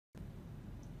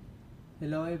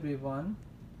Hello everyone,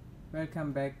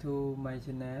 welcome back to my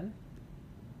channel.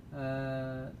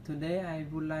 Today I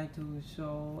would like to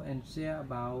show and share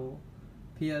about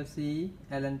PLC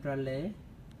Allen Bradley.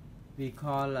 We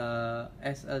call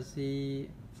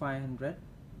SLC500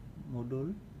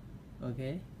 module.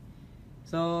 Okay.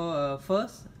 So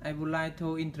first I would like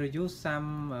to introduce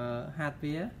some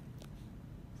hardware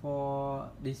for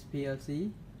this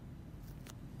PLC.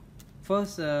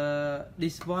 First,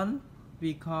 this one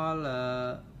we call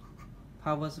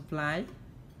power supply,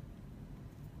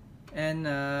 and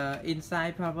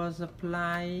inside power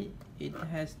supply it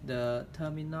has the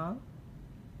terminal.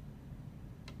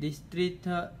 These three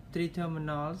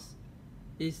terminals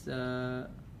is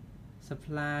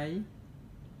supply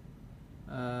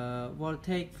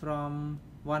voltage from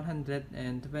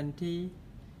 120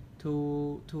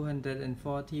 to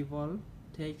 240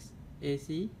 voltage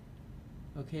AC.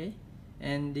 Okay,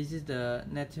 and this is the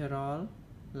natural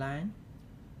line,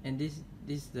 and this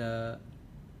is the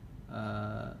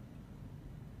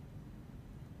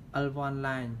L1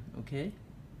 line. Okay,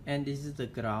 and this is the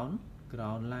ground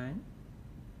line.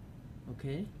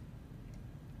 Okay,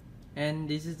 and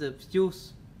this is the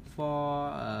fuse for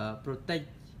protect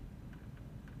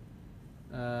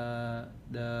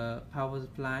the power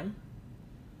supply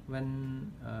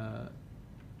when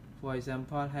for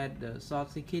example had the short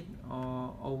circuit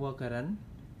or overcurrent.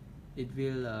 It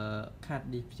will cut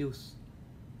the fuse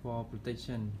for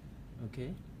protection.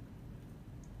 Okay,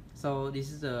 so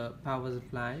this is the power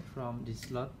supply from this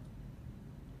slot.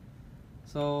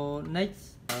 So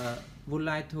next would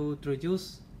like to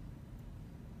introduce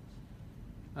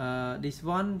this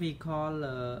one we call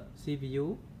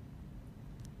CPU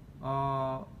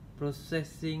or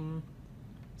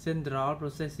central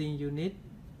processing unit.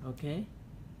 Okay,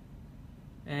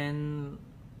 and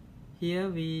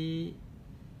here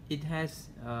it has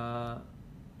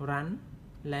run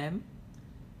lamp.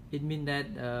 It means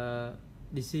that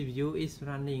the CPU is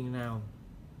running now.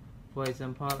 For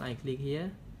example, I click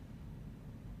here,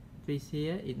 please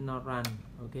here, it not run.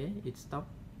 Okay, it stop.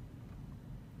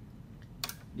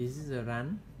 This is a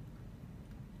run.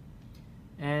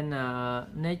 And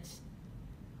next,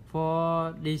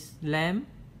 for this lamp,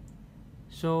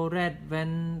 show red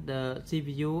when the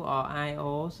CPU or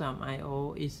IO, some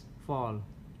IO is fall.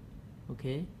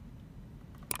 Okay,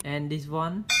 and this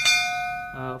one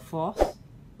false,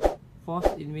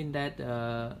 it means that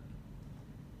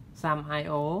some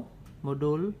IO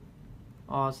module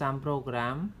or some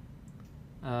program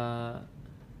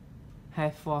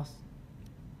have false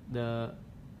the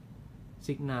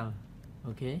signal.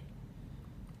 Okay,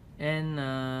 and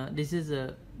this is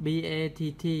a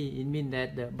BATT. It means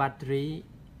that the battery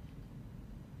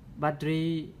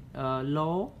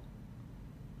low.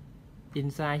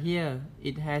 Inside here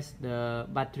it has the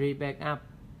battery backup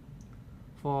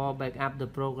for backup the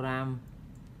program.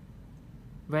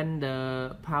 When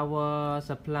the power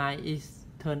supply is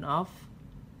turned off,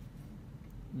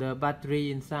 the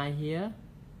battery inside here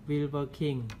will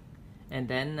working, and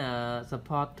then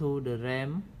support to the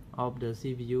RAM of the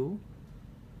CPU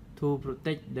to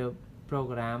protect the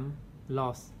program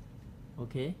loss.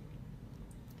 Okay,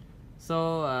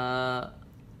 so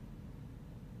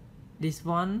this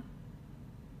one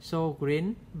show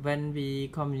green when we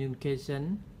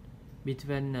communication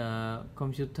between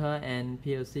computer and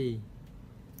PLC.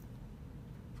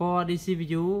 For the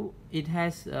CPU, it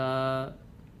has 3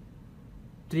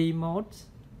 modes: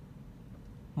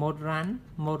 mode run,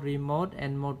 mode remote,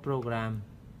 and mode program.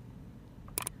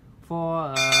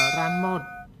 For run mode,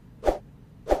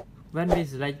 when we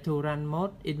select to run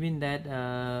mode, it means that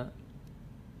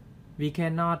we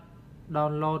cannot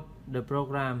download the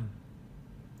program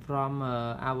from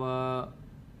our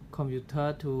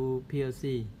computer to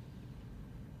PLC.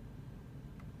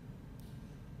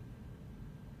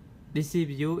 The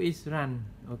CPU is run.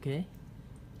 Okay,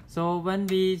 so when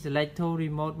we select to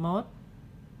remote mode,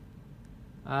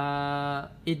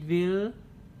 it will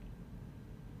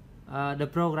the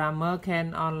programmer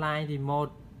can online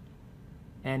remote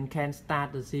and can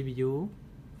start the CPU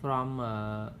from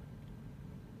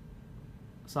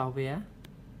software.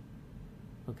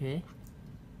 Okay,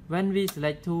 when we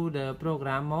select to the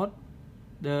program mode,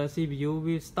 the CPU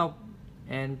will stop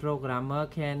and programmer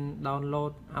can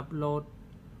download, upload,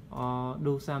 or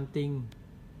do something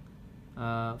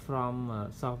from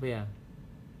software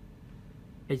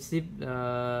except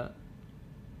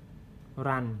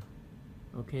run.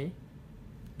 Okay,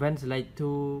 when select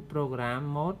to program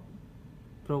mode,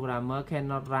 programmer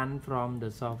cannot run from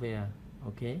the software.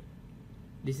 Okay,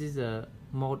 this is a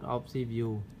mode of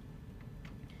CPU.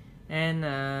 And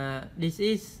this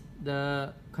is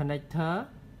the connector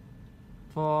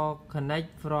for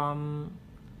connect from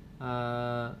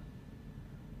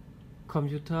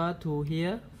computer to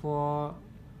here for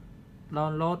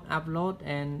download, upload,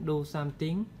 and do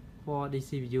something for the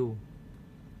CPU.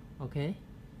 Okay,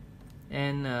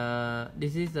 and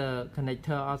this is the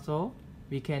connector also.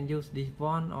 We can use this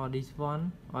one or this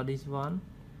one or this one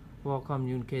for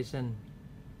communication.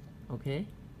 Okay,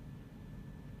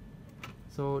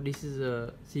 so this is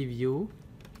a CPU,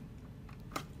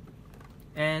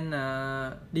 and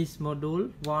this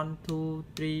module 1, 2,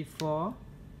 3, 4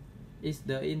 is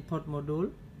the input module.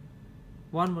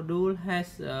 One module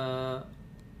has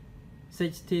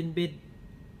 16-bit.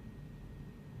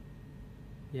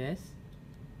 Yes,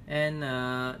 and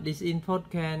this input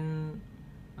can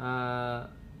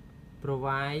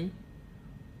provide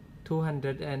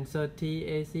 230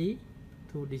 AC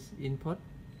to this input.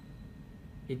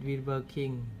 It will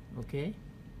working. Okay,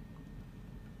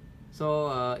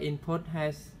 so input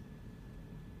has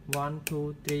 1,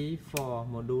 2, 3, 4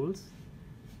 modules,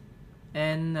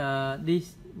 and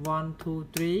this 1, 2,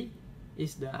 3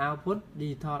 is the output,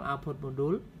 digital output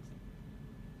module.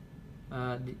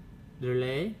 The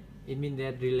relay, it means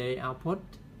that relay output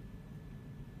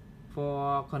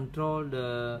for control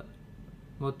the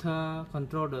motor,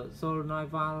 control the solenoid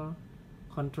valve,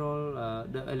 control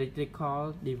the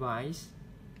electrical device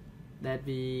that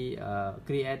we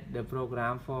create the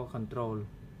program for control.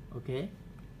 Okay,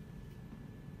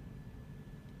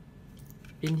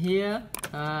 in here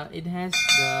it has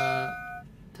the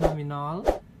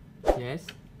terminal. Yes,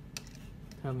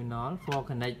 terminal for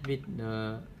connect with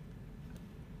the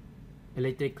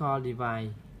electrical device.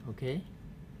 Okay,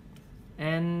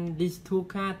 and these two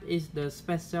cards is the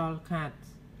special cards.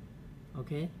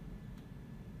 Okay,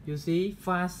 you see,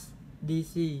 fast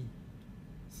DC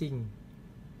sync.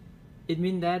 It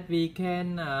means that we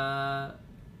can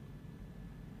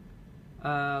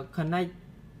connect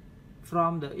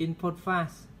from the input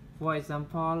fast. For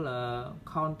example,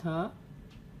 counter,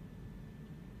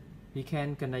 we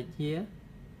can connect here.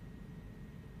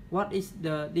 What is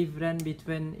the difference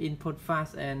between input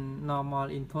fast and normal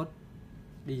input,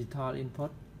 digital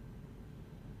input?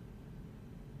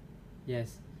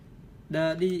 Yes,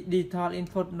 the digital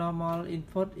input, normal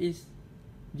input is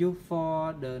used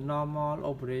for the normal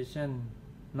operation,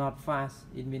 not fast.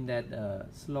 It means that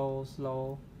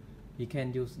slow, we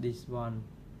can use this one.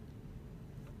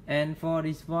 And for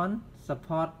this one,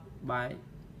 support by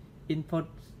input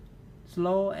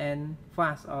slow and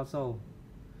fast also.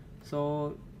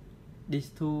 So these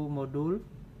two modules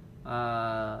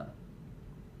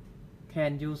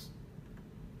can use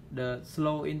the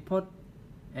slow input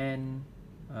and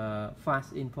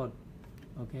fast input.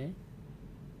 Okay,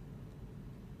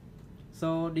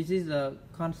 so this is the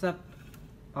concept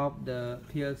of the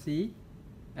PLC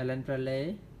Allen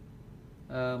Bradley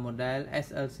model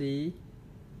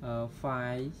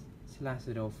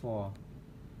SLC500.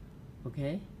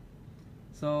 Okay,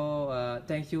 so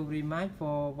thank you very much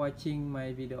for watching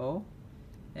my video,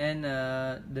 and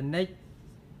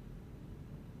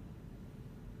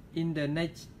in the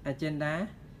next agenda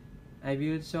I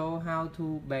will show how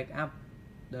to back up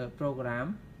the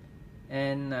program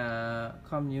and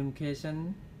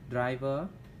communication driver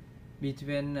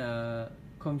between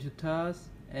computers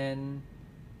and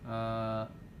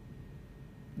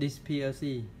this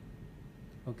PLC.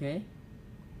 Okay,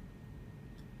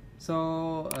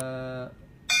 so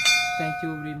thank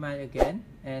you very much again,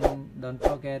 and don't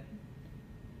forget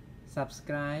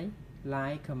subscribe,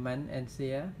 like, comment, and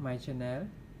share my channel.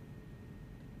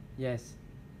 Yes,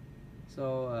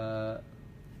 so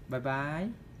bye bye,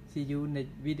 see you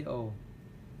next video.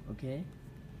 Okay.